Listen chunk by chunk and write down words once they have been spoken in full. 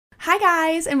Hi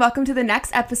guys, and welcome to the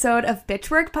next episode of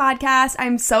Bitchwork Podcast.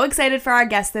 I'm so excited for our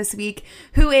guest this week,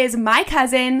 who is my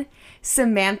cousin,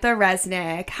 Samantha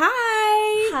Resnick.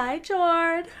 Hi! Hi,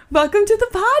 Jord. Welcome to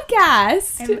the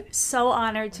podcast. I'm so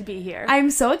honored to be here. I'm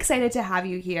so excited to have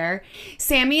you here.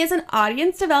 Sammy is an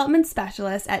audience development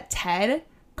specialist at TED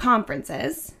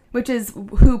Conferences, which is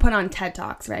who put on TED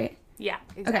Talks, right? Yeah,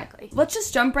 exactly. Okay, let's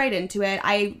just jump right into it.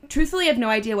 I truthfully have no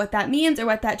idea what that means or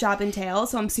what that job entails,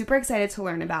 so I'm super excited to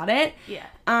learn about it.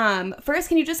 Yeah. First,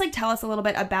 can you just tell us a little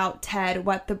bit about TED,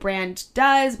 what the brand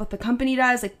does, what the company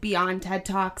does, beyond TED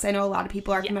Talks? I know a lot of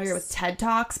people are familiar with TED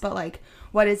Talks, but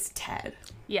what is TED?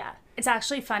 Yeah, it's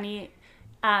actually funny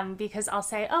because I'll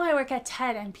say, oh, I work at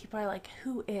TED, and people are like,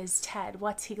 who is Ted?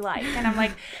 What's he like? And I'm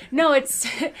like, no, it's,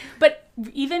 but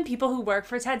even people who work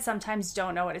for TED sometimes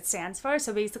don't know what it stands for.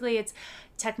 So basically it's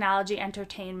technology,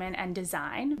 entertainment, and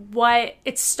design. What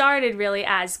it started really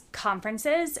as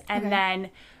conferences and then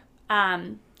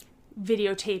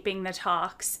videotaping the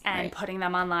talks and putting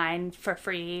them online for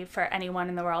free for anyone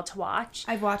in the world to watch.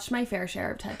 I've watched my fair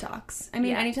share of TED Talks. I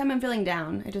mean, anytime I'm feeling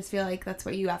down, I just feel like that's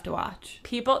what you have to watch.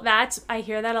 I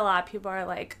hear that a lot. People are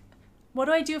like, what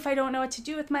do I do if I don't know what to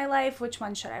do with my life? Which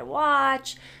one should I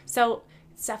watch? So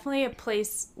it's definitely a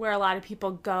place where a lot of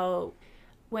people go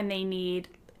when they need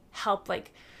help,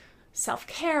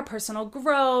 self-care, personal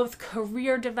growth,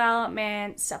 career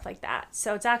development, stuff like that.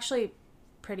 So it's actually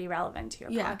pretty relevant to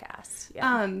your podcast.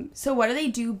 Yeah. So what do they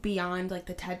do beyond the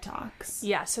TED Talks?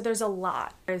 Yeah, so there's a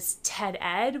lot. There's TED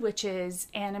Ed, which is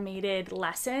animated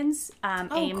lessons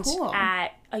aimed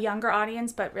at a younger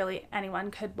audience, but really anyone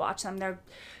could watch them. They're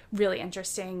really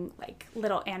interesting,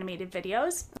 little animated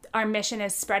videos. Our mission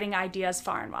is spreading ideas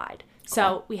far and wide. Cool.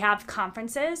 So we have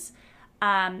conferences,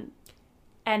 and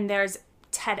there's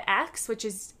TEDx, which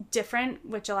is different,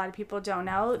 which a lot of people don't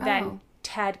know, than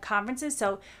TED conferences.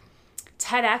 So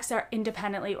TEDx are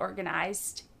independently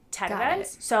organized TED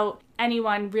events. So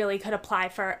anyone really could apply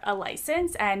for a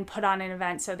license and put on an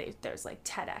event. So there's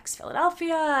TEDx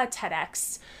Philadelphia,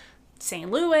 TEDx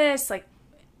St. Louis,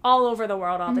 all over the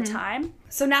world all the time.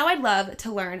 So now I'd love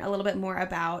to learn a little bit more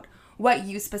about what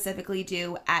you specifically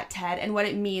do at TED and what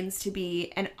it means to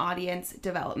be an audience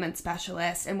development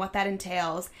specialist and what that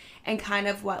entails and kind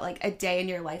of what a day in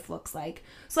your life looks like.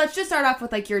 So let's just start off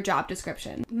with your job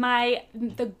description.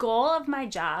 The goal of my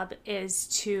job is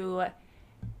to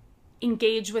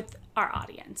engage with our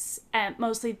audience, and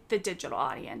mostly the digital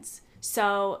audience.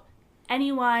 So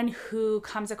anyone who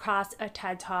comes across a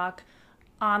TED Talk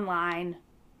online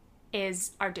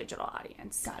is our digital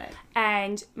audience. Got it.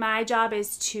 And my job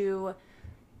is to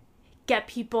get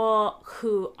people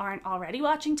who aren't already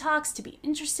watching talks to be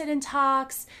interested in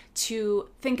talks, to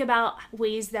think about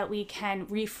ways that we can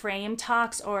reframe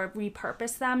talks or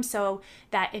repurpose them so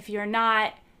that if you're in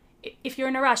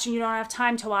a rush and you don't have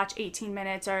time to watch 18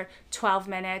 minutes or 12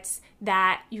 minutes,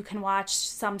 that you can watch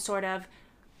some sort of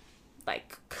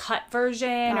cut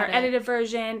version or edited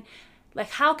version.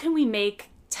 How can we make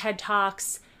TED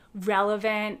Talks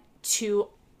relevant to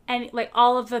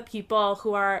all of the people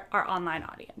who are our online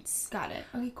audience? Got it.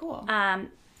 Okay, cool.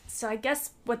 So I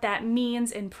guess what that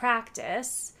means in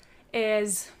practice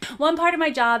is one part of my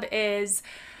job is,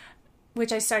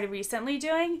 which I started recently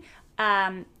doing,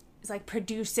 is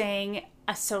producing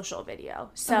a social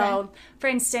video. So for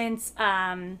instance,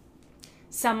 a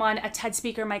TED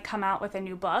speaker might come out with a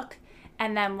new book,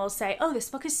 and then we'll say, oh, this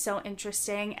book is so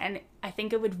interesting, and I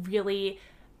think it would really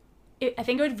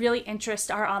interest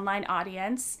our online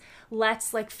audience.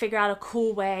 Let's figure out a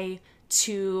cool way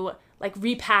to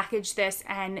repackage this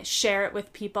and share it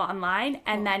with people online.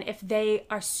 And then if they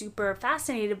are super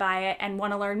fascinated by it and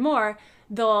want to learn more,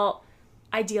 they'll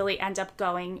ideally end up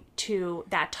going to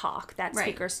that talk, that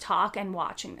speaker's talk, and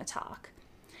watching the talk.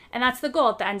 And that's the goal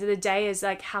at the end of the day is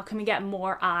how can we get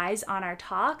more eyes on our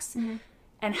talks,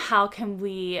 and how can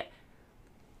we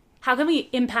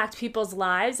impact people's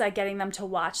lives by getting them to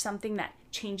watch something that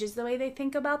changes the way they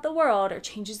think about the world or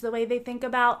changes the way they think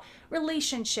about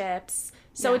relationships.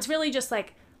 So it's really just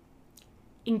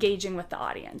engaging with the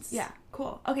audience. Yeah,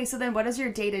 cool. Okay, so then what does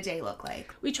your day-to-day look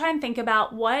like? We try and think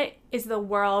about what is the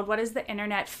world, what is the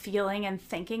internet feeling and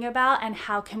thinking about, and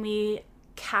how can we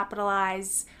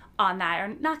capitalize on that, or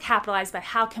not capitalize, but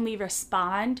how can we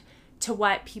respond to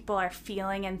what people are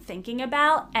feeling and thinking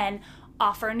about and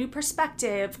offer a new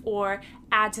perspective or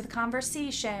add to the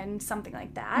conversation, something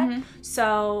like that.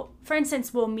 So, for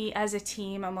instance, we'll meet as a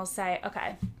team and we'll say,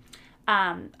 okay,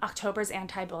 October's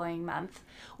anti-bullying month.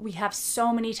 We have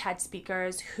so many TED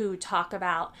speakers who talk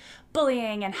about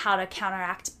bullying and how to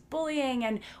counteract bullying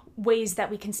and ways that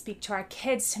we can speak to our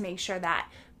kids to make sure that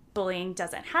bullying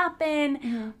doesn't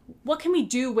happen. What can we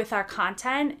do with our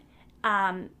content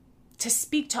to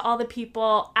speak to all the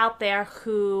people out there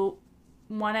who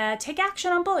want to take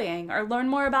action on bullying or learn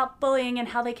more about bullying and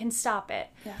how they can stop it?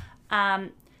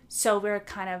 So we're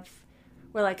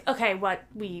like, okay,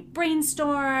 we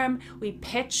brainstorm, we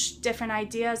pitch different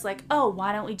ideas, like, oh,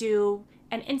 why don't we do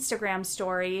an Instagram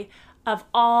story of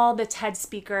all the TED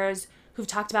speakers who've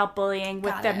talked about bullying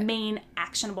with the main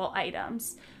actionable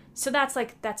items. So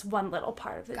that's one little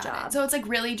part of the job. So it's like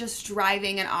really just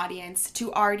driving an audience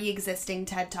to already existing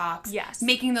TED Talks. Yes.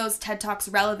 Making those TED Talks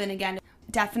relevant again.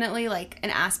 Definitely like an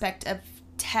aspect of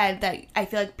TED that I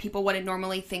feel like people wouldn't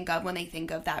normally think of when they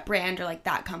think of that brand or like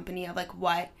that company, of like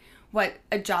what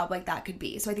a job like that could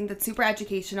be. So I think that's super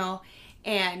educational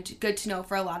and good to know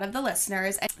for a lot of the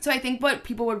listeners. So I think what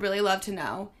people would really love to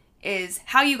know is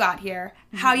how you got here,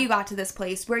 how you got to this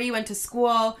place, where you went to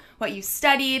school, what you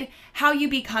studied, how you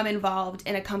become involved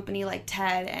in a company like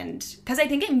TED. And because I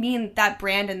think that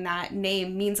brand and that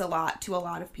name means a lot to a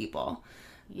lot of people.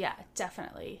 Yeah,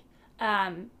 definitely.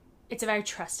 It's a very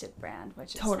trusted brand,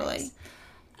 which is totally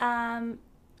nice.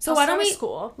 So why don't we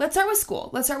school? Let's start with school.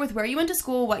 Let's start with where you went to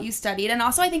school, what you studied, and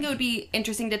also I think it would be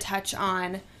interesting to touch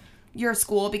on your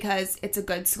school because it's a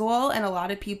good school and a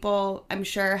lot of people, I'm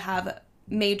sure, have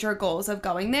major goals of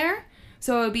going there.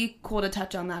 So it would be cool to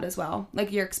touch on that as well,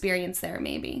 like your experience there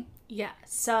maybe. Yeah,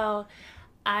 so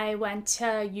I went to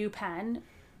UPenn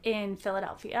in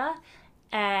Philadelphia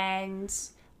and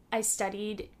I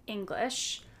studied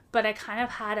English, but I kind of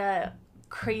had a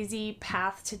crazy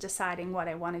path to deciding what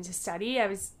I wanted to study. I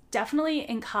was definitely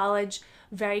in college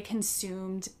very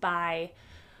consumed by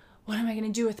what am I going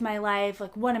to do with my life?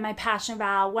 Like, what am I passionate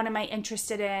about? What am I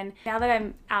interested in? Now that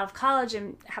I'm out of college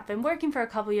and have been working for a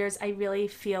couple years, I really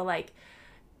feel like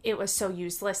it was so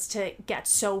useless to get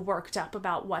so worked up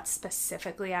about what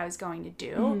specifically I was going to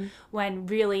do when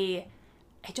really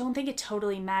I don't think it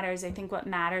totally matters. I think what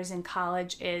matters in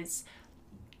college is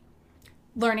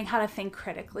learning how to think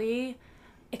critically,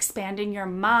 expanding your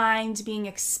mind, being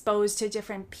exposed to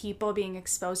different people, being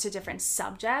exposed to different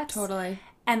subjects. Totally.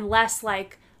 And less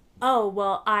like, oh,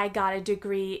 well, I got a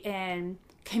degree in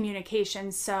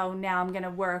communications, so now I'm going to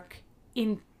work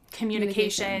in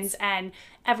communications and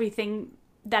everything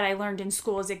that I learned in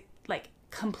school is like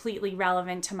completely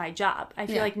relevant to my job. I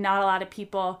feel like not a lot of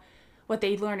people, what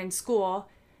they learn in school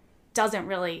doesn't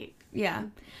really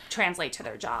translate to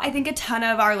their job. I think a ton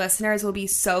of our listeners will be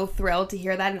so thrilled to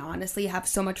hear that and honestly have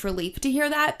so much relief to hear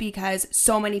that because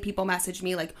so many people message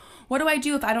me like, what do I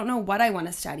do if I don't know what I want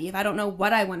to study, if I don't know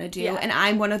what I want to do? And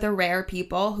I'm one of the rare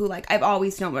people who like, I've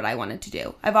always known what I wanted to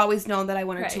do. I've always known that I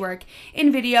wanted to work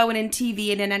in video and in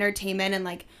TV and in entertainment, and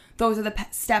like those are the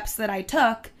steps that I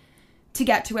took to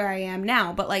get to where I am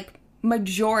now. But like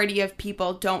majority of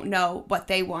people don't know what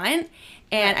they want.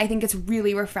 And I think it's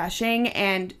really refreshing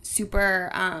and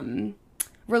super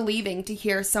relieving to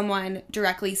hear someone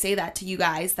directly say that to you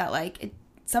guys, that like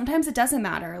sometimes it doesn't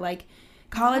matter. Like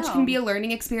college can be a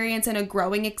learning experience and a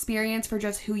growing experience for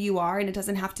just who you are, and it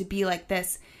doesn't have to be like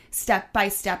this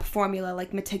step-by-step formula,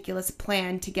 like meticulous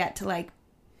plan to get to like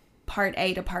part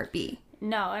A to part B.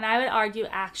 No, and I would argue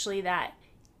actually that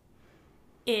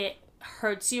it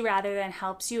hurts you rather than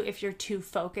helps you if you're too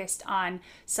focused on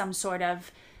some sort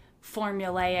of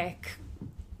formulaic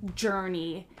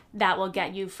journey that will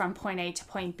get you from point A to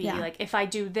point B. Like if I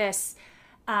do this,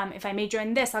 if I major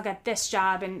in this, I'll get this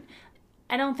job. And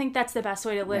I don't think that's the best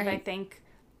way to live. I think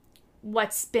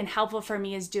what's been helpful for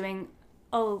me is doing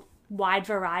a wide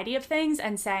variety of things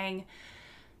and saying,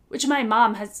 which my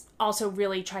mom has also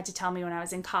really tried to tell me when I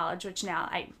was in college, which now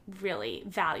I really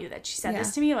value that she said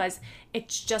this to me, was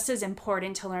it's just as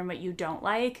important to learn what you don't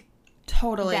like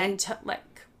than to like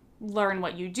learn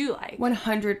what you do like.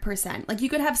 100%. Like you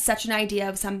could have such an idea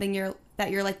of something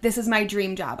that you're like, this is my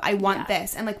dream job. I want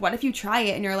this. And like, what if you try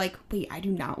it and you're like, wait, I do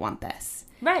not want this.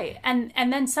 Right. And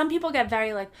then some people get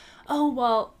very like, oh,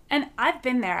 well, and I've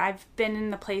been there. I've been in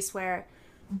the place where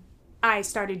I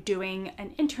started doing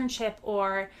an internship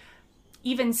or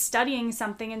even studying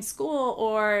something in school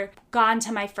or gone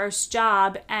to my first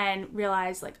job and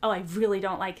realized like, oh, I really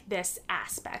don't like this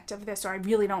aspect of this, or I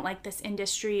really don't like this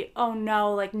industry. Oh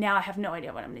no, like now I have no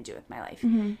idea what I'm going to do with my life.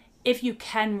 If you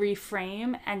can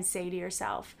reframe and say to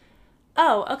yourself,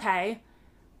 oh, okay,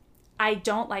 I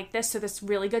don't like this, so this is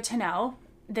really good to know.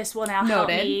 This will now help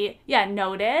me. Yeah,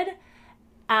 noted.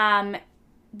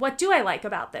 What do I like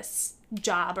about this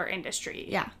job or industry?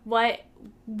 Yeah. What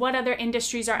other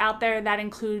industries are out there that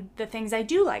include the things I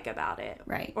do like about it?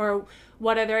 Right. Or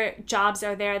what other jobs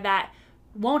are there that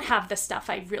won't have the stuff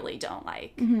I really don't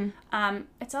like.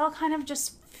 It's all kind of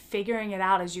just figuring it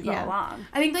out as you go along.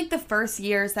 I think like the first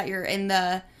years that you're in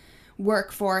the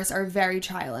workforce are very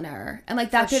trial and error. And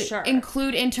like that could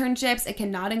include internships. It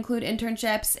cannot include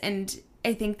internships. And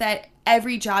I think that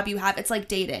every job you have, it's like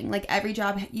dating. Like every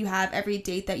job you have, every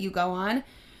date that you go on,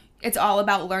 it's all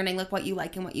about learning like what you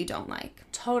like and what you don't like.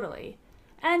 Totally.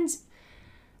 And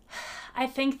I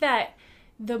think that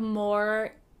the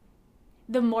more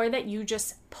that you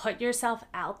just put yourself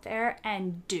out there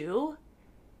and do,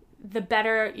 the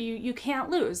better you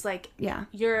can't lose. Like,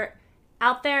 you're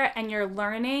out there and you're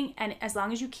learning, and as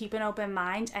long as you keep an open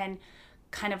mind and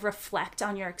kind of reflect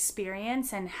on your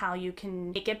experience and how you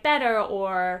can make it better,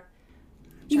 or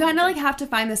you kind of like have to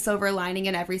find the silver lining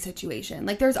in every situation.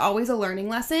 Like there's always a learning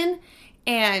lesson,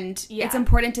 and it's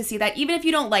important to see that even if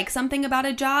you don't like something about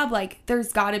a job, like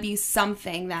there's got to be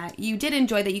something that you did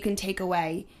enjoy that you can take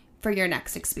away for your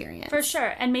next experience. For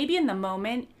sure. And maybe in the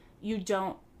moment you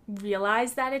don't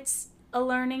realize that it's a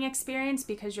learning experience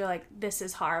because you're like, this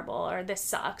is horrible, or this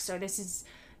sucks, or this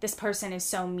person is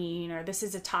so mean, or this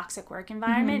is a toxic work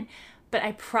environment. But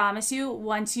I promise you,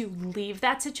 once you leave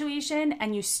that situation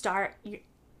and you start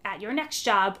at your next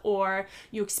job, or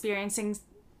you experience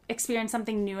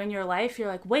something new in your life, you're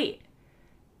like, wait,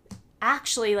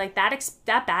 actually, like that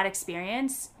bad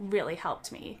experience really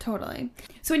helped me. Totally.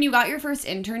 So when you got your first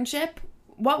internship,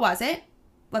 what was it?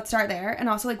 Let's start there. And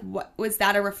also, like, what was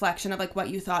that a reflection of, like, what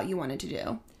you thought you wanted to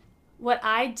do? What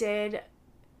I did,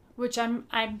 which I'm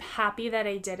happy that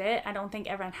I did it. I don't think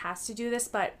everyone has to do this,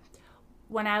 but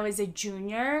when I was a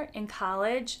junior in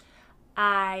college,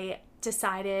 I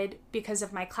decided, because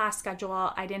of my class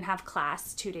schedule, I didn't have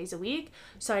class 2 days a week.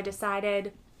 So I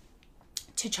decided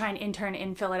to try and intern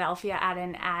in Philadelphia at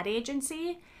an ad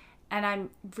agency. And I'm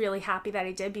really happy that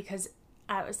I did, because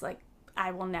I was like,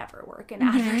 I will never work in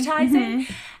advertising.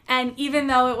 And even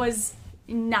though it was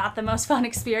not the most fun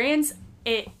experience,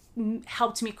 it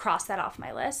helped me cross that off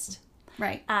my list.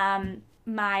 Right.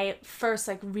 My first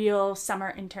like real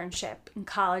summer internship in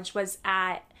college was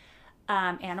at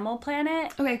Animal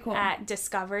Planet. Okay, cool. At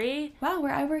Discovery. Wow,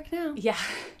 where I work now. Yeah.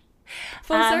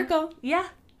 Full circle. Yeah.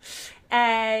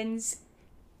 And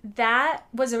that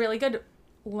was a really good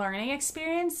learning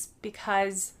experience,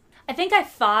 because I think I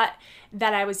thought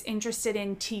that I was interested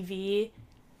in TV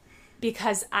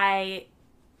because I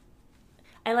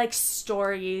like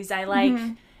stories. I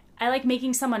like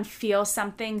making someone feel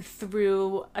something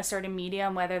through a certain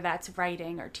medium, whether that's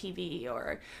writing or TV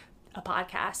or a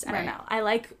podcast. I don't know. I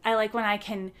like when I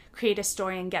can create a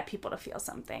story and get people to feel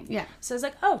something. Yeah. So it's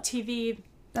like, oh, TV.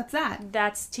 That's that.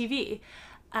 That's TV.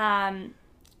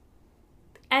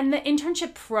 And the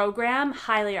internship program,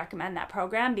 highly recommend that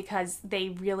program, because they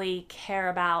really care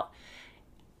about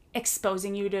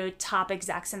exposing you to top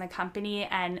execs in the company,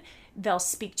 and they'll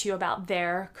speak to you about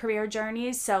their career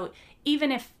journeys. So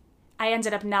even if I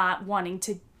ended up not wanting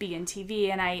to be in TV,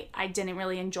 and I didn't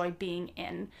really enjoy being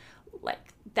in like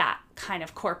that kind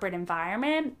of corporate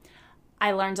environment,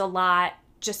 I learned a lot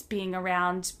just being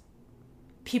around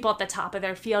people at the top of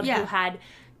their field who had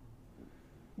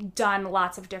done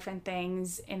lots of different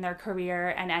things in their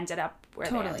career and ended up where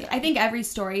they ended up. I think every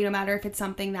story, no matter if it's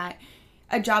something that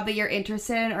a job that you're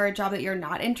interested in or a job that you're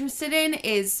not interested in,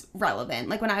 is relevant.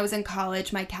 Like when I was in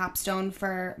college, my capstone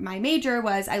for my major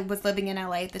was I was living in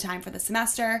LA at the time for the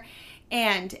semester,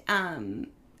 and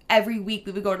every week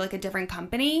we would go to like a different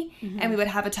company and we would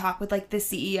have a talk with like the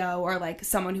CEO or like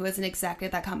someone who was an exec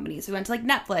at that company. So we went to like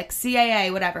Netflix,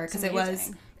 CAA, whatever, because it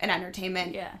was an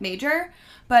entertainment major.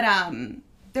 But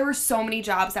there were so many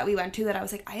jobs that we went to that I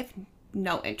was like, I have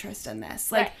no interest in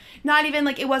this. Like, not even,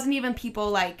 like, it wasn't even people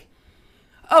like,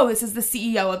 oh, this is the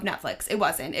CEO of Netflix. It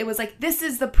wasn't. It was like, this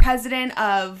is the president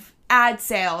of ad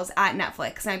sales at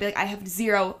Netflix. And I'd be like, I have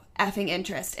zero effing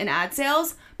interest in ad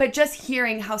sales. But just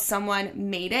hearing how someone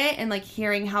made it, and, like,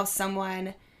 hearing how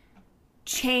someone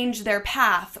changed their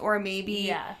path, or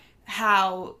maybe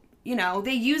how, you know,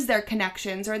 they use their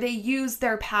connections or they use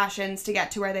their passions to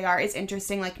get to where they are, is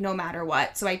interesting, like, no matter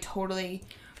what. So I totally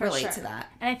relate to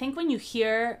that. And I think when you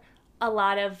hear a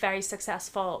lot of very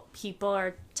successful people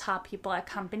or top people at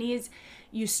companies,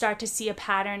 you start to see a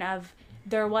pattern of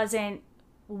there wasn't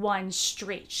one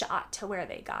straight shot to where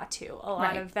they got to. A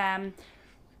lot of them,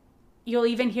 you'll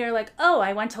even hear like, oh,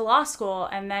 I went to law school,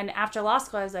 and then after law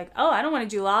school I was like, oh, I don't want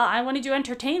to do law, I want to do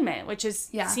entertainment, which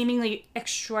is seemingly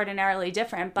extraordinarily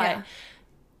different, but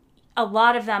a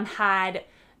lot of them had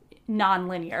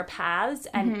non-linear paths,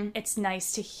 and it's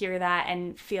nice to hear that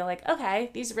and feel like, okay,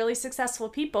 these really successful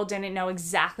people didn't know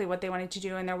exactly what they wanted to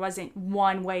do, and there wasn't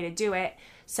one way to do it,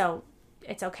 so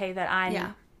it's okay that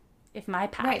I'm if my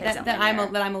path right, isn't that I'm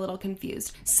a little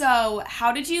confused. So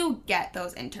how did you get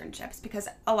those internships? Because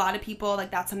a lot of people,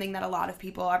 like, that's something that a lot of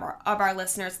people of our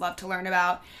listeners love to learn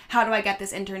about. How do I get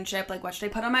this internship? Like, what should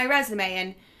I put on my resume?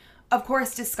 And of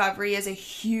course, Discovery is a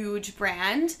huge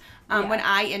brand. When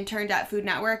I interned at Food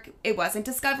Network, it wasn't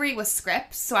Discovery, it was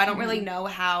Scripps. So I don't really know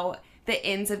how the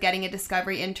ins of getting a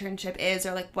Discovery internship is,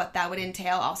 or like what that would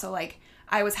entail. Also, like,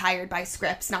 I was hired by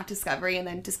Scripps, not Discovery, and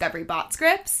then Discovery bought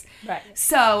Scripps. Right.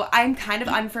 So I'm kind of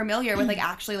unfamiliar with, like,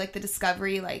 actually, like, the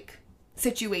Discovery, like,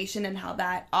 situation and how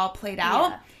that all played out.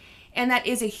 Yeah. And that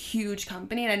is a huge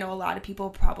company, and I know a lot of people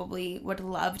probably would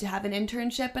love to have an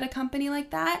internship at a company like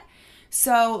that.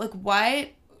 So, like, what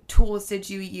tools did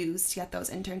you use to get those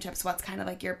internships? What's kind of,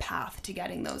 like, your path to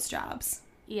getting those jobs?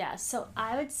 Yeah, so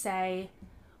I would say,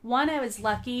 one, I was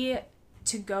lucky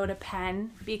to go to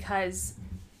Penn because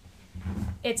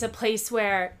it's a place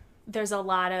where there's a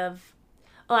lot of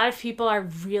people are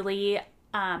really,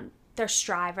 they're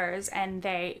strivers, and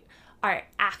they are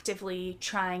actively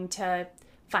trying to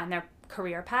find their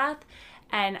career path.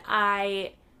 And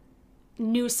I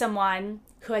knew someone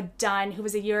who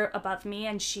was a year above me,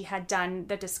 and she had done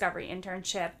the Discovery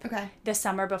internship the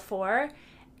summer before.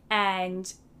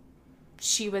 And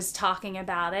she was talking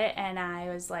about it, and I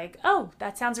was like, oh,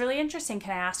 that sounds really interesting.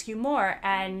 Can I ask you more?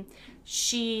 And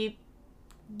she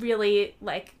really,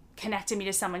 like, connected me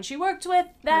to someone she worked with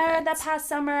there that past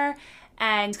summer,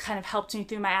 and kind of helped me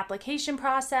through my application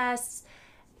process.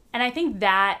 And I think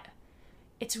that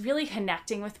it's really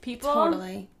connecting with people.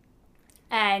 Totally.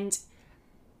 And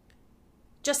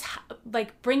just,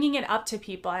 like, bringing it up to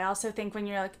people. I also think when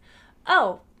you're like,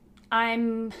 oh,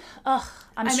 I'm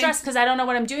stressed because I don't know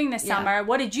what I'm doing this summer.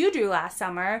 What did you do last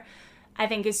summer? I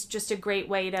think it's just a great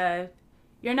way to,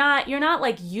 you're not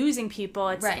like using people.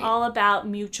 It's all about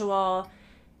mutual,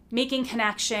 making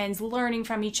connections, learning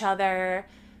from each other.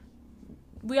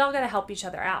 We all got to help each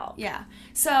other out. Yeah.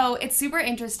 So it's super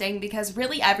interesting because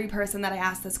really every person that I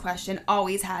ask this question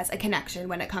always has a connection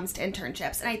when it comes to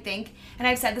internships. And I think, and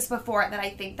I've said this before, that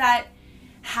I think that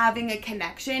having a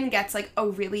connection gets, like, a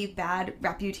really bad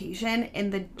reputation in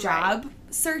the job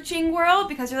searching world,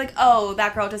 because you're like, oh,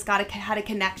 that girl just had a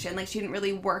connection. Like, she didn't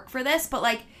really work for this. But,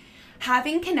 like,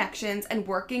 having connections and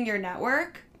working your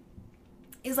network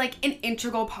is, like, an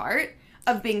integral part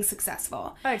of being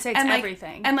successful. I would say it's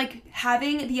everything. And, like,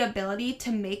 having the ability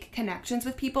to make connections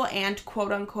with people and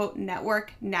quote-unquote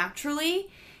network naturally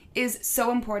is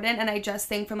so important. And I just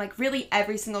think from, like, really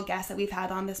every single guest that we've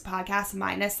had on this podcast,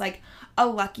 minus, like, a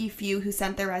lucky few who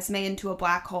sent their resume into a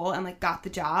black hole and, like, got the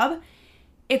job,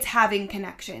 it's having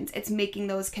connections. It's making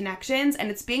those connections,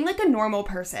 and it's being, like, a normal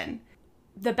person.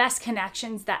 The best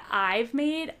connections that I've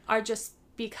made are just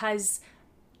because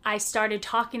I started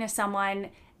talking to someone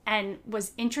and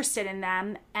was interested in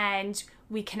them, and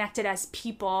we connected as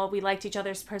people. We liked each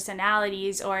other's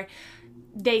personalities, or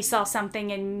they saw something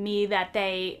in me that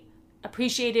they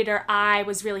appreciated, or I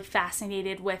was really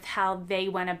fascinated with how they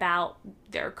went about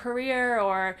their career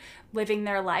or living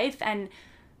their life. And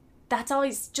that's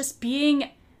always just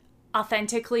being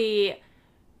authentically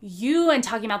you and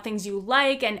talking about things you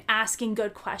like and asking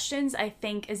good questions, I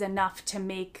think, is enough to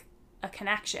make a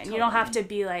connection. Totally. You don't have to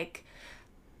be like,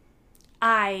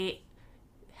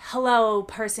 hello,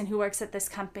 person who works at this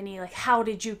company, like, how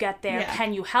did you get there? Yeah.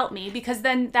 Can you help me? Because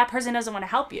then that person doesn't want to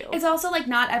help you. It's also, like,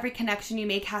 not every connection you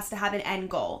make has to have an end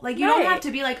goal. Like, you don't have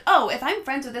to be like, oh, if I'm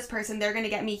friends with this person, they're going to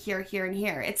get me here, here, and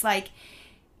here. It's like,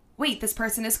 wait, this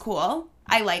person is cool.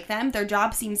 I like them. Their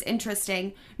job seems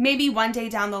interesting. Maybe one day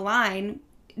down the line,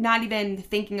 not even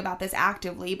thinking about this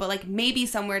actively, but, like, maybe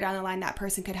somewhere down the line that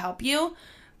person could help you.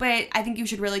 But I think you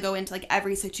should really go into, like,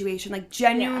 every situation, like,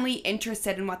 genuinely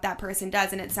interested in what that person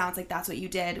does. And it sounds like that's what you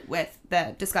did with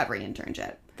the Discovery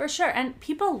internship. For sure. And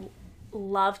people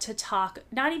love to talk,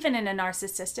 not even in a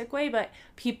narcissistic way, but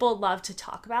people love to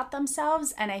talk about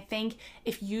themselves. And I think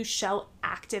if you show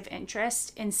active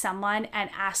interest in someone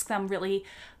and ask them really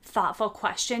thoughtful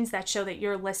questions that show that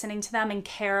you're listening to them and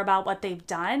care about what they've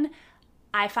done,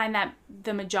 I find that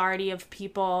the majority of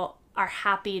people are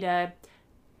happy to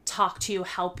talk to you,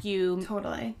 help you.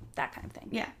 Totally. That kind of thing.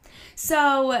 Yeah.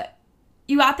 So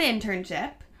you got the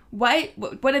internship. What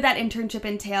did that internship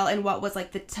entail, and what was,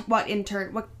 like,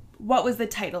 what was the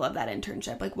title of that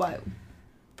internship? Like, what?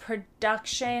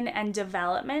 Production and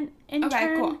development intern.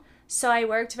 Okay, cool. So I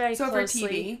worked very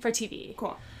closely for TV.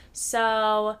 Cool.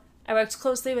 So I worked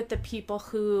closely with the people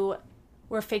who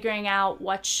were figuring out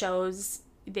what shows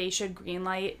they should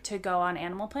greenlight to go on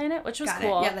Animal Planet, which was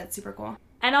cool. Yeah, that's super cool.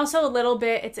 And also a little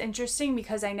bit, it's interesting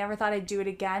because I never thought I'd do it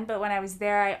again, but when I was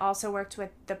there, I also worked with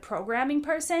the programming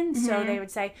person. Mm-hmm. So they would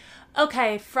say,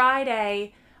 okay,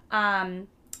 Friday,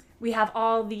 we have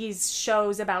all these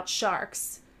shows about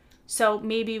sharks. So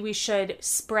maybe we should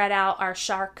spread out our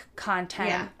shark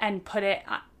content and put it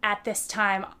at this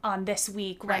time on this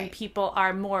week when people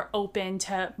are more open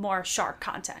to more shark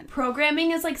content.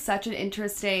 Programming is like such an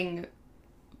interesting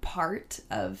part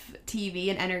of TV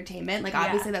and entertainment. Like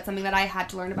obviously that's something that I had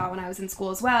to learn about when I was in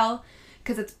school as well,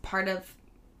 because it's part of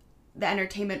the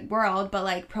entertainment world. But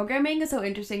like programming is so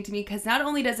interesting to me because not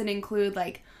only does it include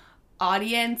like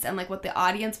audience and like what the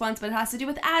audience wants, but it has to do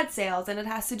with ad sales, and it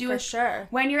has to do with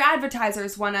when your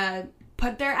advertisers want to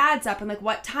put their ads up and like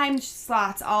what time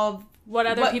slots, all what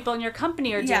other people in your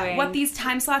company are doing, what these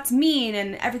time slots mean,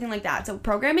 and everything like that. So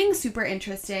programming, super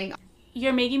interesting.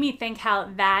 You're making me think how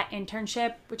that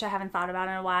internship, which I haven't thought about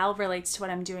in a while, relates to what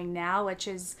I'm doing now, which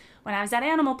is when I was at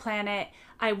Animal Planet,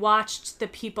 I watched the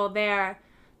people there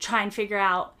try and figure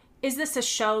out, is this a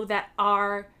show that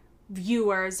our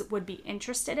viewers would be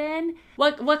interested in?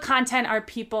 What content are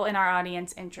people in our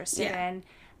audience interested in?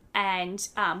 And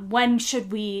when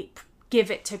should we give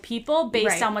it to people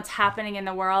based on what's happening in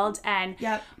the world, and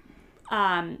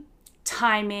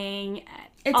timing.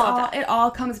 It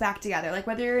all comes back together. Like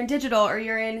whether you're in digital or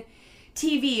you're in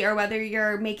TV or whether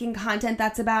you're making content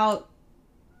that's about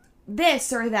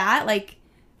this or that, like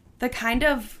the kind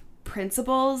of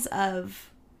principles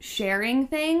of sharing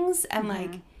things and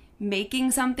like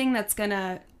making something that's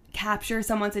gonna capture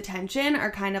someone's attention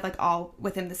are kind of like all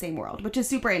within the same world, which is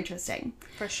super interesting.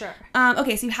 For sure.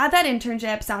 Okay, so you had that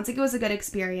internship. Sounds like it was a good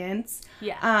experience.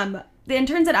 Yeah. The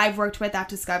interns that I've worked with at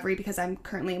Discovery, because I'm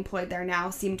currently employed there now,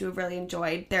 seem to have really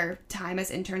enjoyed their time as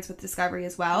interns with Discovery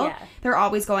as well. Yeah. They're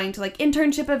always going to like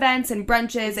internship events and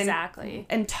brunches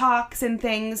and talks and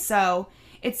things. So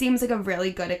it seems like a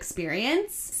really good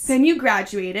experience. Then you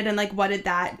graduated, and like what did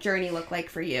that journey look like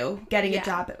for you? Getting a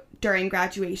job during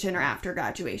graduation or after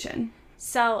graduation?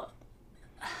 So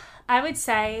I would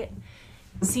say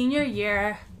senior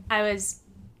year, there was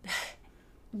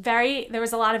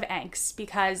a lot of angst,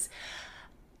 because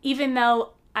even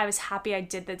though I was happy I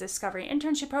did the Discovery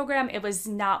internship program, it was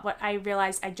not what I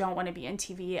realized. I don't want to be in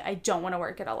TV. I don't want to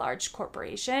work at a large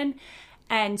corporation.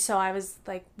 And so I was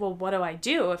like, well, what do I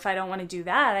do if I don't want to do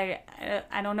that?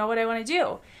 I don't know what I want to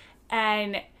do.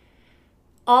 And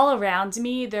all around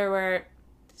me, there were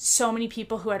so many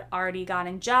people who had already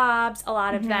gotten jobs, a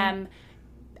lot of them,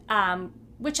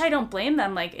 which I don't blame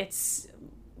them. Like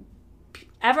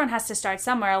everyone has to start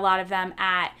somewhere. A lot of them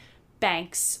at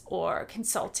banks or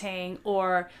consulting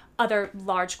or other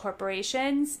large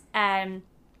corporations. And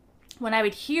when I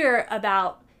would hear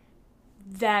about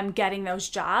them getting those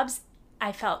jobs,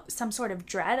 I felt some sort of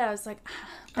dread. I was like,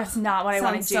 that's not what I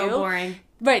want to do. Sounds so boring.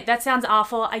 Right. That sounds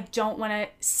awful. I don't want to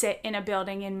sit in a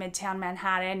building in Midtown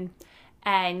Manhattan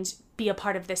and be a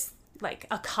part of this, like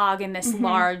a cog in this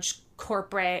large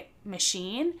corporate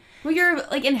machine. Well, you're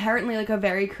like inherently like a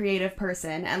very creative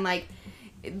person, and like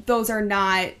those are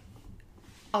not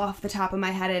off the top of my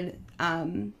head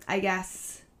and I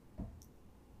guess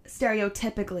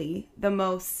stereotypically the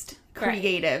most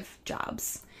creative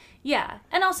jobs. Yeah.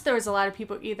 And also there was a lot of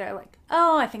people either like,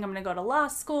 oh, I think I'm going to go to law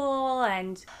school,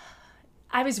 and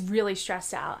I was really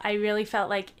stressed out. I really felt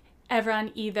like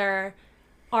everyone either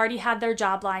already had their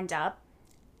job lined up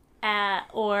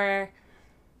or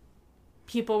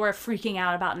people were freaking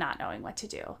out about not knowing what to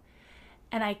do.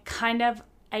 And I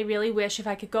really wish if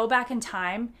I could go back in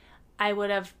time, I would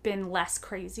have been less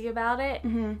crazy about it.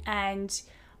 And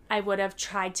I would have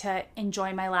tried to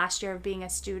enjoy my last year of being a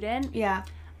student. Yeah.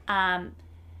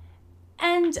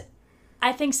 And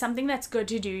I think something that's good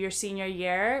to do your senior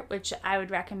year, which I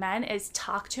would recommend, is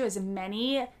talk to as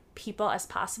many people as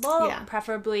possible. Yeah.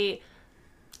 Preferably,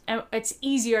 it's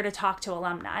easier to talk to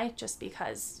alumni just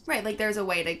because. Right, like there's a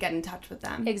way to get in touch with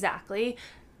them. Exactly.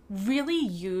 Really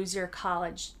use your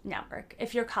college network.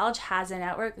 If your college has a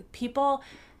network,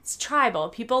 it's tribal.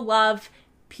 People love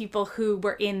people who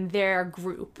were in their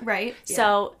group. Right.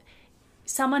 So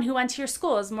someone who went to your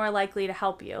school is more likely to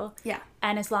help you. Yeah.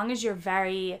 And as long as you're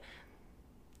very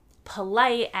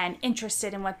polite and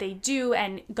interested in what they do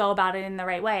and go about it in the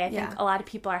right way, I think a lot of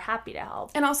people are happy to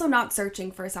help. And also not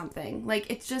searching for something. Like,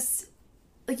 it's just,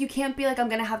 like, you can't be like, I'm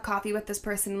going to have coffee with this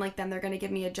person and, like, then they're going to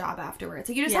give me a job afterwards.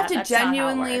 Like, you just have to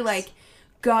genuinely, like,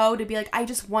 go to be like, I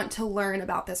just want to learn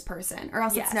about this person, or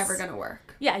else it's never going to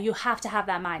work. Yeah, you have to have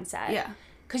that mindset. Yeah.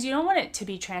 Because you don't want it to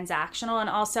be transactional. And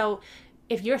also,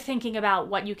 if you're thinking about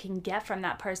what you can get from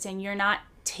that person, you're not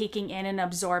taking in and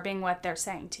absorbing what they're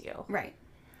saying to you. Right.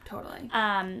 Totally.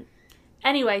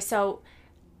 Anyway, so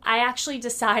I actually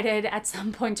decided at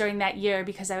some point during that year,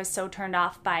 because I was so turned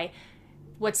off by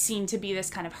what seemed to be this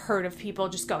kind of herd of people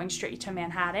just going straight to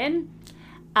Manhattan,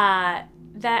 that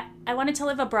that I wanted to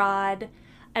live abroad.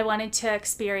 I wanted to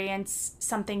experience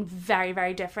something very,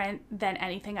 very different than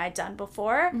anything I'd done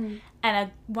before. Mm-hmm.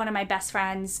 And one of my best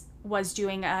friends was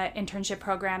doing an internship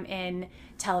program in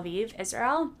Tel Aviv,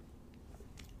 Israel.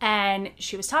 And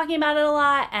she was talking about it a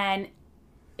lot, and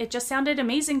it just sounded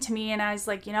amazing to me. And I was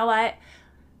like, you know what?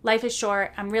 Life is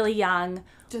short. I'm really young.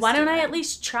 Why don't I at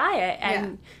least try it?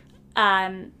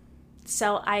 And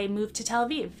so I moved to Tel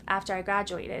Aviv after I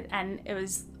graduated, and it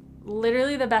was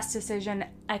literally the best decision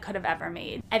I could have ever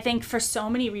made. I think for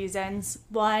so many reasons.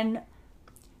 One,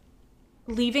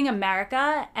 leaving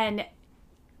America, and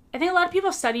I think a lot of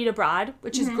people have studied abroad,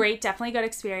 which is great, definitely good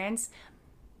experience,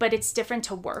 but it's different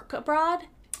to work abroad.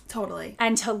 Totally.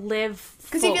 And to live fully.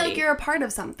 Because you feel like you're a part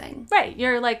of something. Right.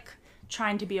 You're like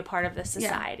trying to be a part of the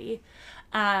society.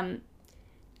 Yeah.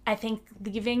 I think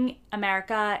leaving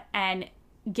America and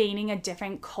gaining a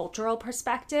different cultural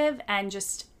perspective and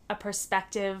just a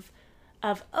perspective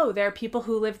of, oh, there are people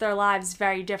who live their lives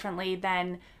very differently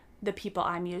than the people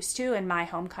I'm used to in my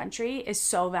home country is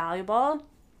so valuable.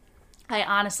 I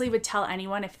honestly would tell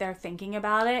anyone, if they're thinking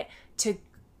about it, to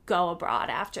go abroad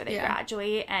after they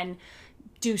graduate and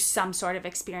do some sort of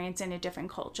experience in a different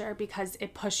culture, because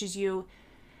it pushes you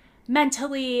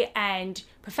mentally and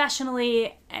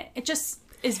professionally. It just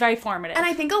is very formative. And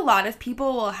I think a lot of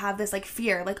people will have this like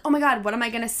fear, like, oh my God, what am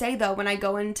I going to say though when I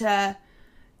go into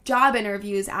job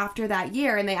interviews after that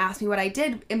year and they ask me what I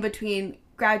did in between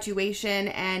graduation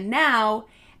and now?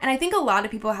 And I think a lot of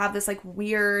people have this like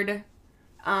weird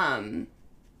mindset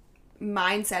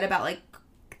about like,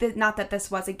 not that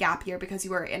this was a gap year because you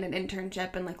were in an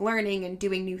internship and like learning and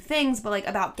doing new things, but like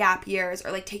about gap years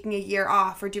or like taking a year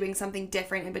off or doing something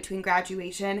different in between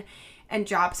graduation and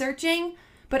job searching.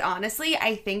 But honestly,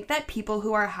 I think that people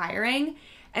who are hiring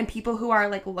and people who are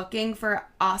like looking for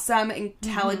awesome,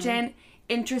 intelligent,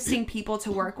 interesting people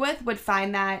to work with would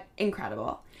find that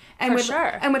incredible. And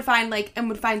would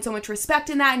find so much respect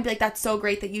in that and be like, that's so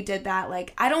great that you did that.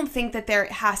 Like, I don't think that there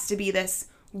has to be this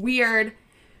weird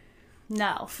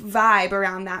vibe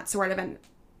around that sort of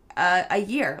a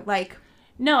year. Like,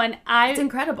 no, and it's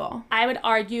incredible. I would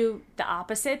argue the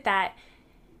opposite, that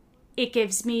it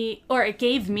gave me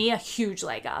a huge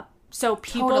leg up. So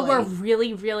people were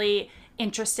really, really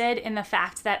interested in the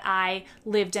fact that I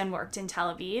lived and worked in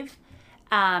Tel Aviv.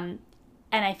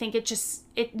 And I think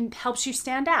it helps you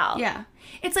stand out. Yeah.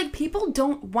 It's like people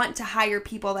don't want to hire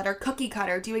people that are cookie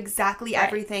cutter, do exactly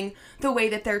everything the way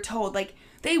that they're told. Like,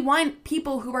 they want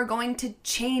people who are going to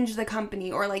change the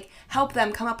company or like help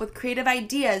them come up with creative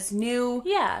ideas, new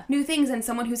things. And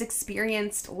someone who's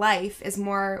experienced life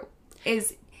might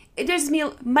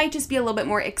just be a little bit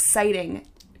more exciting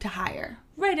to hire.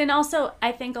 Right. And also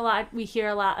I think we hear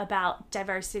a lot about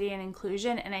diversity and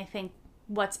inclusion. And I think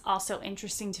what's also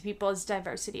interesting to people is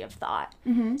diversity of thought.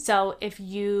 Mm-hmm. So if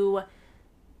you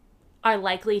are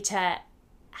likely to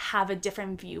have a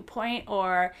different viewpoint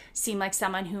or seem like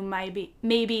someone who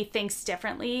maybe thinks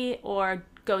differently or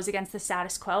goes against the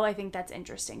status quo, I think that's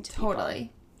interesting to people.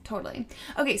 Totally.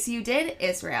 Okay, so you did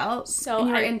Israel. And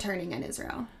you were interning in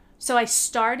Israel. So I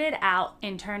started out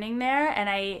interning there, and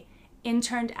I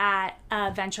interned at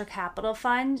a venture capital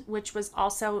fund, which was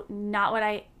also not what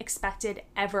I expected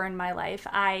ever in my life.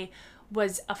 I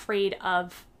was afraid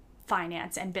of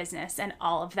finance and business and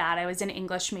all of that. I was an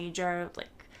English major. Like,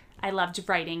 I loved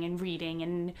writing and reading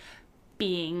and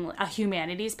being a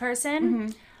humanities person. Mm-hmm.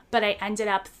 But I ended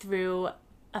up, through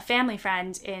a family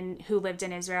friend who lived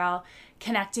in Israel,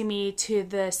 connecting me to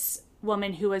this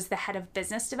woman who was the head of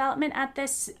business development at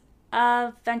this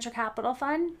venture capital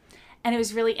fund. And it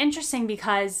was really interesting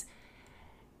because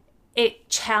it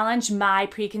challenged my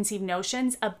preconceived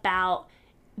notions about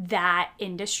that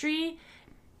industry,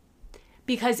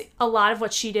 because a lot of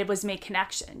what she did was make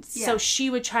connections. Yeah. So she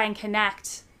would try and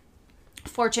connect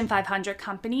Fortune 500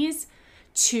 companies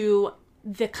to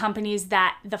the companies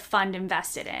that the fund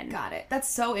invested in. Got it. That's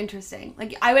so interesting.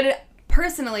 Like, I would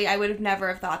have never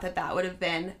have thought that would have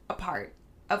been a part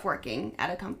of working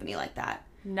at a company like that.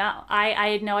 No, I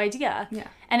had no idea. Yeah.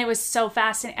 And it was so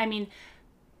fascinating. I mean,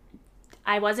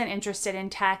 I wasn't interested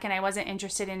in tech and I wasn't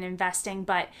interested in investing,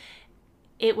 but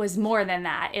it was more than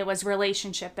that. It was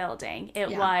relationship building.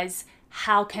 It was,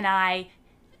 how can I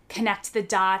connect the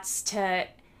dots to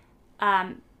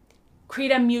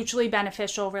create a mutually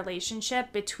beneficial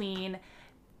relationship between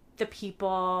the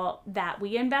people that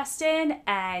we invest in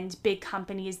and big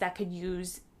companies that could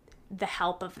use the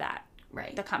help of that.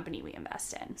 Right. The company we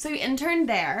invest in. So you interned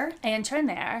there. I interned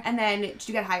there. And then did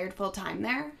you get hired full time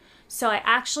there? So I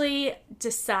actually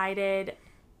decided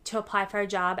to apply for a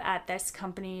job at this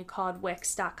company called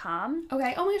Wix.com.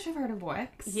 Okay. Oh my gosh, I've heard of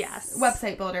Wix. Yes.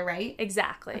 Website builder, right?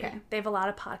 Exactly. Okay. They have a lot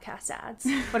of podcast ads.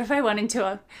 What if I went into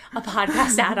a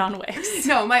podcast ad on Wix?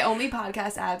 No, my only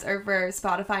podcast ads are for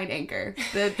Spotify and Anchor,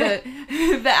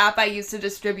 the app I use to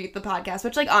distribute the podcast,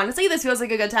 which, like, honestly, this feels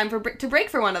like a good time to break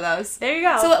for one of those. There you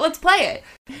go. So let's play it.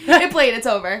 It played. It's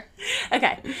over.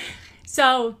 Okay.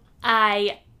 So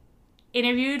I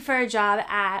interviewed for a job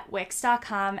at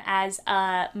Wix.com as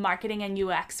a marketing and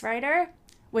UX writer,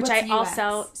 which What's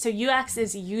UX? So UX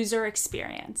is user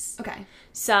experience. Okay.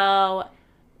 So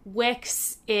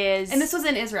Wix is... And this was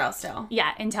in Israel still?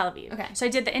 Yeah, in Tel Aviv. Okay. So I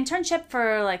did the internship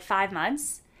for like 5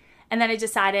 months, and then I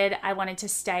decided I wanted to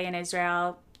stay in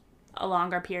Israel for a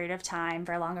longer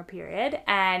period,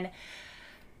 and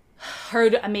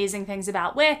heard amazing things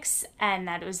about Wix, and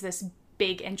that it was this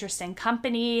big, interesting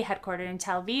company headquartered in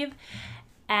Tel Aviv,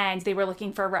 and they were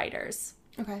looking for writers.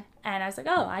 Okay. And I was like,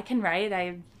 oh, I can write.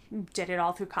 I did it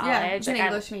all through college. Yeah, it's an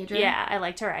English major. Yeah, I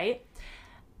like to write.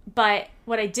 But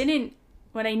what I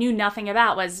knew nothing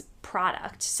about was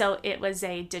product. So it was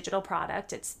a digital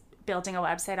product. It's building a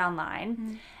website online.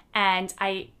 Mm-hmm. And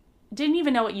I didn't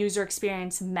even know what user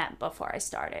experience meant before I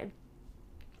started.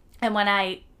 And when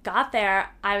I got there,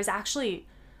 I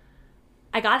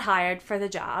got hired for the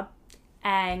job.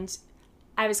 And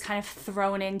I was kind of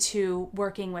thrown into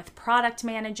working with product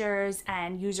managers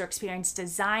and user experience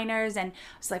designers. And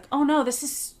I was like, oh no, this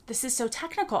is so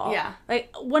technical. Yeah.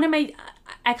 Like,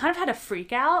 I kind of had a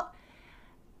freak out.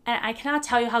 And I cannot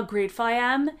tell you how grateful I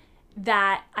am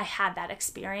that I had that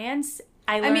experience.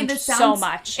 I learned so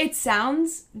much. It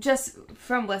sounds, just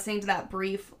from listening to that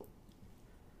brief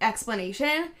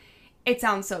explanation, it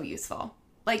sounds so useful.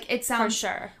 Like, it sounds... For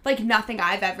sure. Like nothing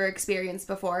I've ever experienced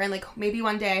before. And, like, maybe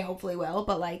one day I hopefully will.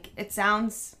 But, like, it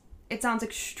sounds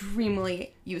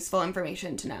extremely useful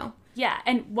information to know. Yeah.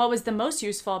 And what was the most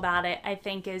useful about it, I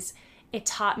think, is it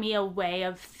taught me a way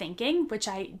of thinking, which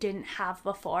I didn't have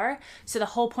before. So the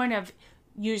whole point of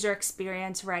user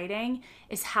experience writing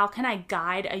is how can I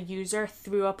guide a user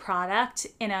through a product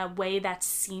in a way that's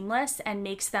seamless and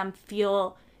makes them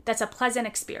feel that's a pleasant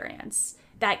experience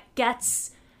that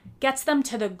gets them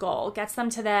to the goal, gets them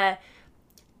to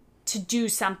do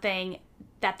something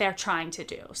that they're trying to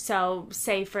do. So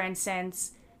say, for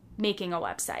instance, making a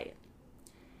website.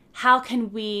 How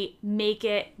can we make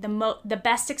it the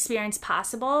best experience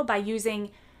possible by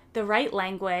using the right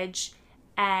language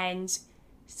and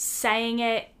saying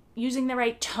it, using the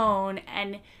right tone,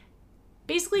 and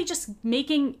basically just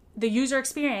making the user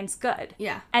experience good.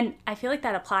 Yeah. And I feel like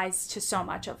that applies to so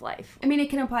much of life. I mean, it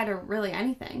can apply to really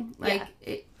anything. Like,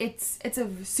 yeah. It's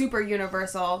a super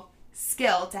universal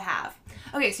skill to have.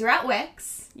 Okay, so you're at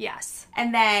Wix. Yes.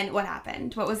 And then what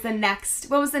happened? What was the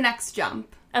next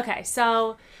jump? Okay,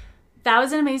 so that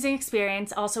was an amazing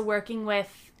experience. Also working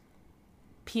with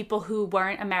people who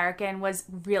weren't American was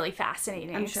really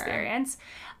fascinating experience.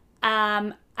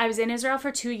 Sure. I was in Israel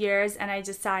for 2 years, and I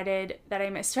decided that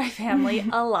I missed my family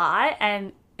a lot,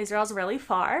 and Israel's really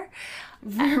far.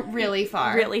 Really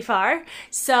far. Really far.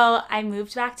 So I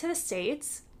moved back to the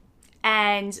States,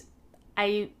 and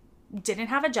I didn't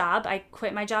have a job. I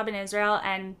quit my job in Israel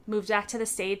and moved back to the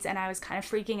States, and I was kind of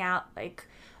freaking out, like,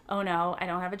 oh no, I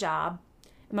don't have a job.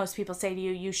 Most people say to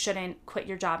you, you shouldn't quit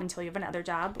your job until you have another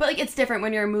job. But, like, it's different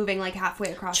when you're moving, like,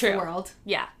 halfway across the world.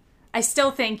 Yeah. I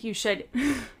still think you should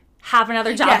have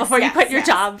another job before you quit your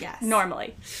job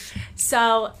normally.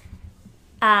 So,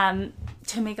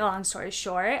 to make a long story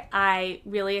short, I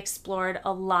really explored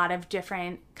a lot of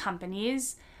different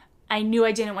companies. I knew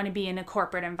I didn't want to be in a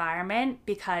corporate environment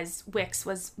because Wix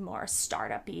was more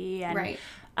startup-y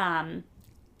and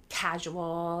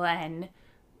casual and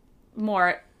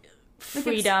more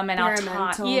freedom and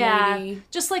autonomy. Yeah,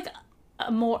 just like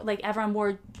everyone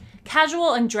wore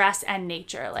casual in dress and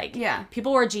nature. Like,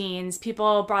 people wore jeans.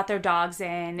 People brought their dogs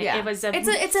in. Yeah. It was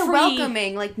it's a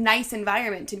welcoming, like, nice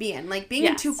environment to be in. Like, being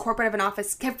in too corporate of an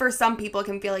office for some people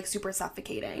can feel like super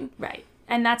suffocating. Right,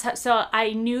 and that's how. So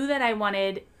I knew that I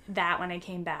wanted that when I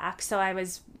came back. So I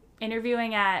was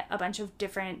interviewing at a bunch of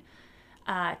different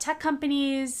tech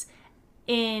companies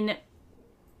in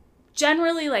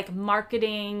generally like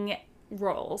marketing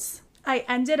roles. I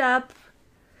ended up,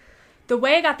 the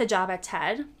way I got the job at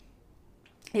TED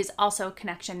is also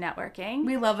connection networking.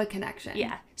 We love a connection.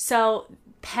 Yeah. So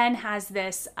Penn has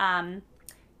this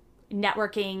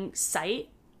networking site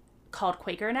called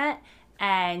QuakerNet,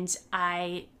 and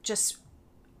I just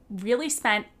really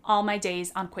spent all my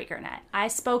days on QuakerNet. I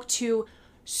spoke to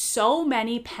so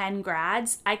many Penn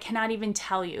grads, I cannot even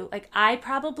tell you. Like, I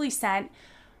probably sent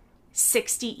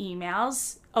 60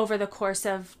 emails over the course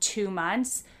of 2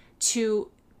 months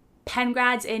to Penn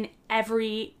grads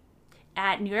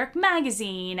at New York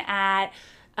Magazine, at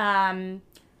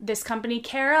this company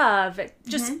Care of,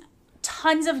 just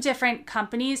tons of different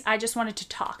companies. I just wanted to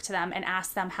talk to them and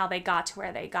ask them how they got to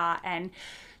where they got and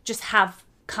just have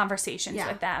conversations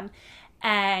with them.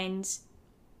 And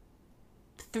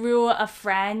through a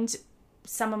friend,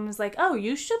 someone was like, oh,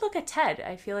 you should look at TED.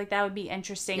 I feel like that would be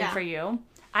interesting for you.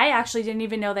 I actually didn't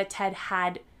even know that TED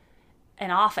had an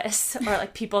office or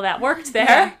like people that worked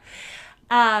there.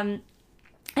 And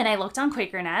I looked on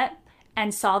QuakerNet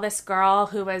and saw this girl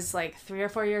who was like 3 or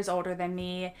 4 years older than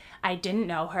me. I didn't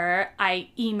know her. I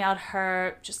emailed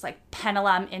her just like,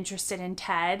 Penela, I'm interested in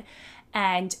TED,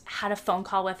 and had a phone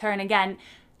call with her. And again,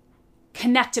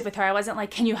 connected with her. I wasn't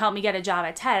like, can you help me get a job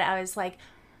at TED? I was like,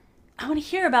 I want to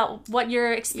hear about what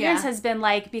your experience has been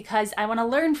like, because I want to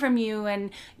learn from you, and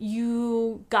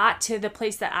you got to the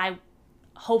place that I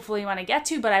hopefully want to get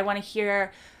to, but I want to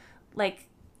hear like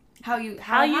how you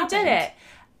did it.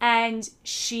 And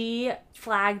she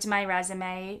flagged my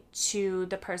resume to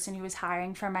the person who was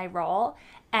hiring for my role.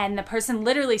 And the person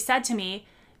literally said to me,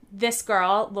 this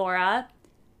girl, Laura,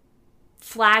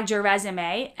 flagged your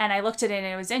resume. And I looked at it and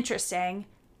it was interesting.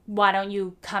 Why don't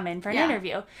you come in for an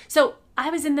interview? So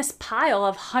I was in this pile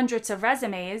of hundreds of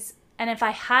resumes. And if I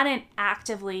hadn't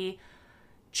actively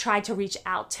tried to reach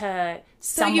out to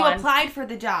someone. So you applied for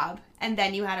the job and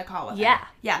then you had a call with her.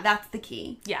 Yeah, that's the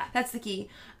key. Yeah. That's the key.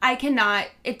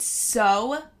 It's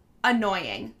so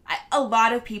annoying. A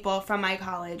lot of people from my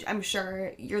college, I'm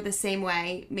sure you're the same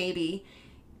way, maybe,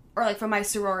 or like from my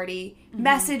sorority,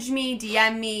 message me,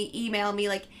 DM me, email me,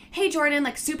 like, hey, Jordan,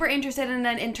 like super interested in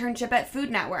an internship at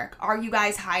Food Network. Are you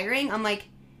guys hiring? I'm like,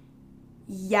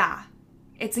 yeah.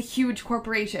 It's a huge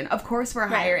corporation. Of course we're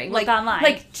hiring. Look online.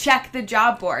 Like, check the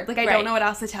job board. Like, I don't know what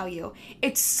else to tell you.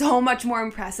 It's so much more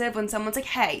impressive when someone's like,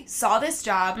 hey, saw this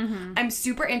job. I'm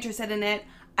super interested in it.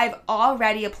 I've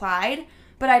already applied,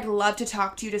 but I'd love to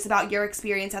talk to you just about your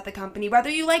experience at the company, whether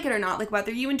you like it or not, like whether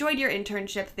you enjoyed your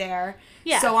internship there,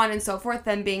 so on and so forth.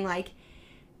 Then being like,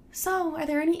 so are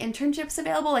there any internships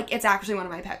available? Like, it's actually one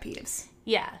of my pet peeves.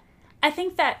 Yeah. I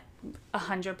think that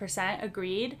 100%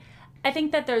 agreed. I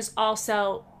think that there's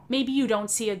also, maybe you don't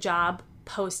see a job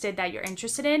posted that you're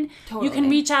interested in. Totally. You can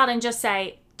reach out and just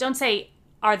say, don't say,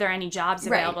 are there any jobs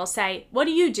available? Say, what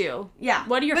do you do? Yeah.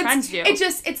 What do your friends do?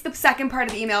 It's the second part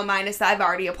of the email minus that I've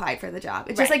already applied for the job.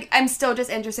 It's just like, I'm still just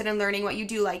interested in learning what you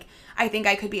do. Like, I think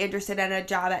I could be interested in a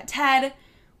job at TED.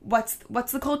 What's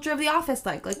the culture of the office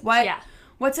like? Like,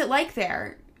 what's it like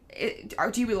there?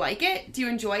 Do you like it? Do you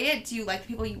enjoy it? Do you like the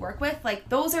people you work with? Like,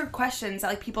 those are questions that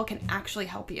like people can actually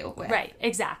help you with. Right.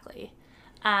 Exactly.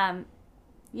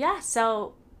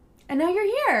 So... And now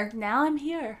you're here. Now I'm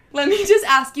here. Let me just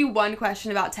ask you one question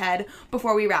about TED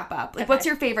before we wrap up. Like, what's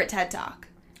your favorite TED Talk?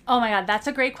 Oh my God, that's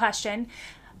a great question.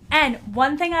 And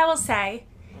one thing I will say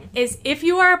is if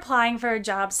you are applying for a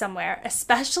job somewhere,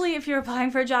 especially if you're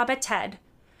applying for a job at TED,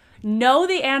 know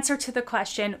the answer to the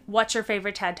question, what's your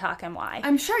favorite TED Talk and why?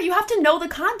 I'm sure you have to know the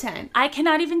content. I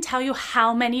cannot even tell you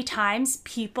how many times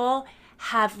people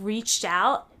have reached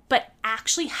out but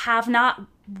actually have not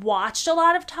watched a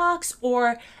lot of talks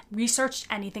or researched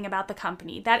anything about the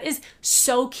company. That is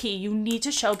so key. You need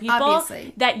to show people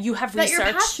that you have researched. That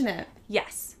you're passionate.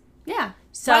 Yes. Yeah.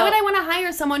 So why would I want to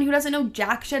hire someone who doesn't know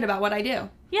jack shit about what I do?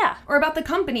 Yeah. Or about the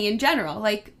company in general.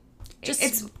 Like,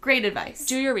 it's great advice.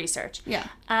 Do your research. Yeah.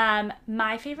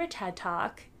 My favorite TED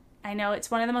Talk, I know it's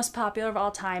one of the most popular of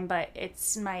all time, but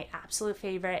it's my absolute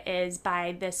favorite, is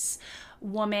by this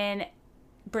woman,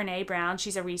 Brene Brown.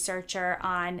 She's a researcher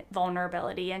on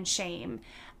vulnerability and shame.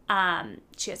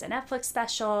 She has a Netflix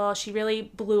special. She really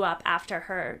blew up after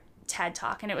her TED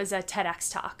Talk, and it was a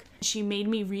TEDx talk. She made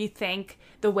me rethink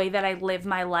the way that I live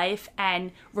my life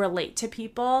and relate to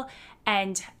people,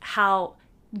 and how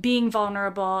being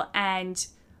vulnerable and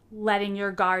letting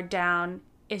your guard down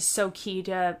is so key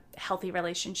to healthy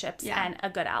relationships and a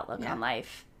good outlook on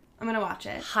life. I'm going to watch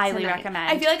it. Highly recommend.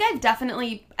 I feel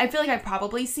like I've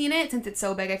probably seen it since it's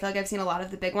so big. I feel like I've seen a lot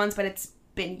of the big ones, but it's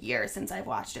been years since I've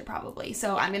watched it probably.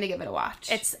 So I'm going to give it a watch.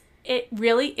 It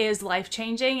really is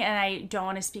life-changing, and I don't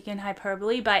want to speak in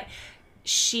hyperbole, but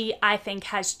she, I think,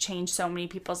 has changed so many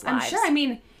people's lives. I'm sure. I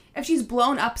mean, if she's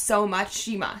blown up so much,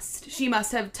 she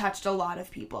must have touched a lot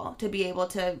of people to be able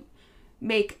to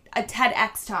make a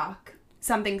TEDx talk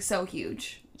something so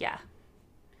huge. Yeah.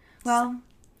 Well,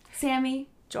 Sammy,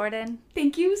 Jordan,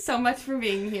 thank you so much for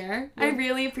being here. I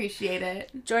really appreciate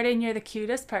it. Jordan, you're the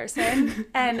cutest person,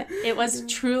 and it was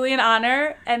truly an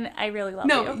honor, and I really love you.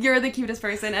 No, you're the cutest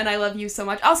person, and I love you so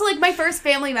much. Also, like, my first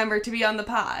family member to be on the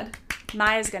pod.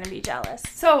 Maya's going to be jealous.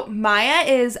 So Maya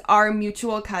is our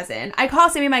mutual cousin. I call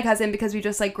Sammy my cousin because we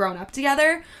just, like, grown up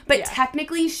together. But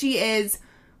technically she is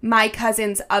my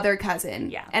cousin's other cousin.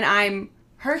 Yeah. And I'm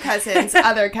her cousin's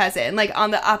other cousin, like,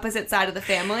 on the opposite side of the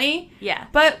family. Yeah.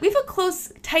 But we have a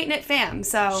close, tight-knit fam,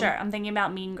 so... Sure. I'm thinking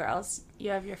about Mean Girls.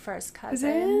 You have your first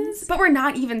cousins. But we're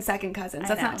not even second cousins.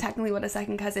 That's not technically what a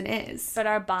second cousin is. But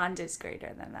our bond is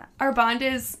greater than that. Our bond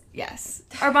is, yes.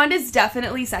 Our bond is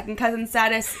definitely second cousin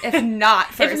status, if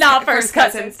not first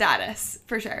cousin status,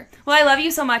 for sure. Well, I love you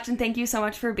so much, and thank you so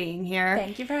much for being here.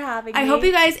 Thank you for having me. I hope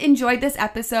you guys enjoyed this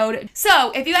episode.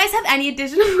 So, if you guys have any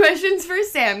additional questions for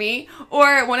Sammy,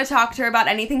 or want to talk to her about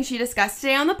anything she discussed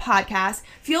today on the podcast,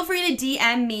 feel free to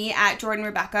DM me at Jordan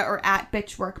Rebecca or at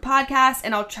Bitchwork Podcast,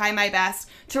 and I'll try my best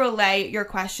to relay your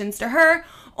questions to her.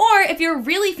 Or if you're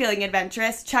really feeling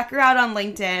adventurous, check her out on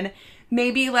LinkedIn.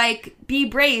 Maybe, like, be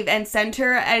brave and send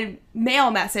her a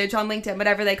mail message on LinkedIn,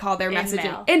 whatever they call their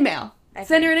messaging. In-mail.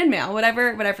 Send her an in-mail,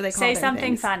 whatever they call it. Say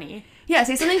something funny. Yeah,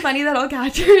 say something funny that'll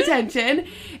catch your attention.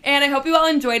 And I hope you all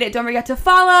enjoyed it. Don't forget to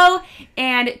follow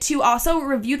and to also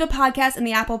review the podcast in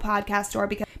the Apple Podcast Store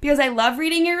because I love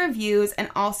reading your reviews. And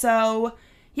also,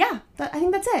 yeah, I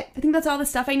think that's it. I think that's all the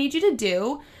stuff I need you to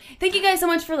do. Thank you guys so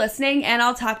much for listening, and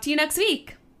I'll talk to you next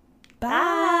week.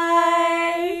 Bye.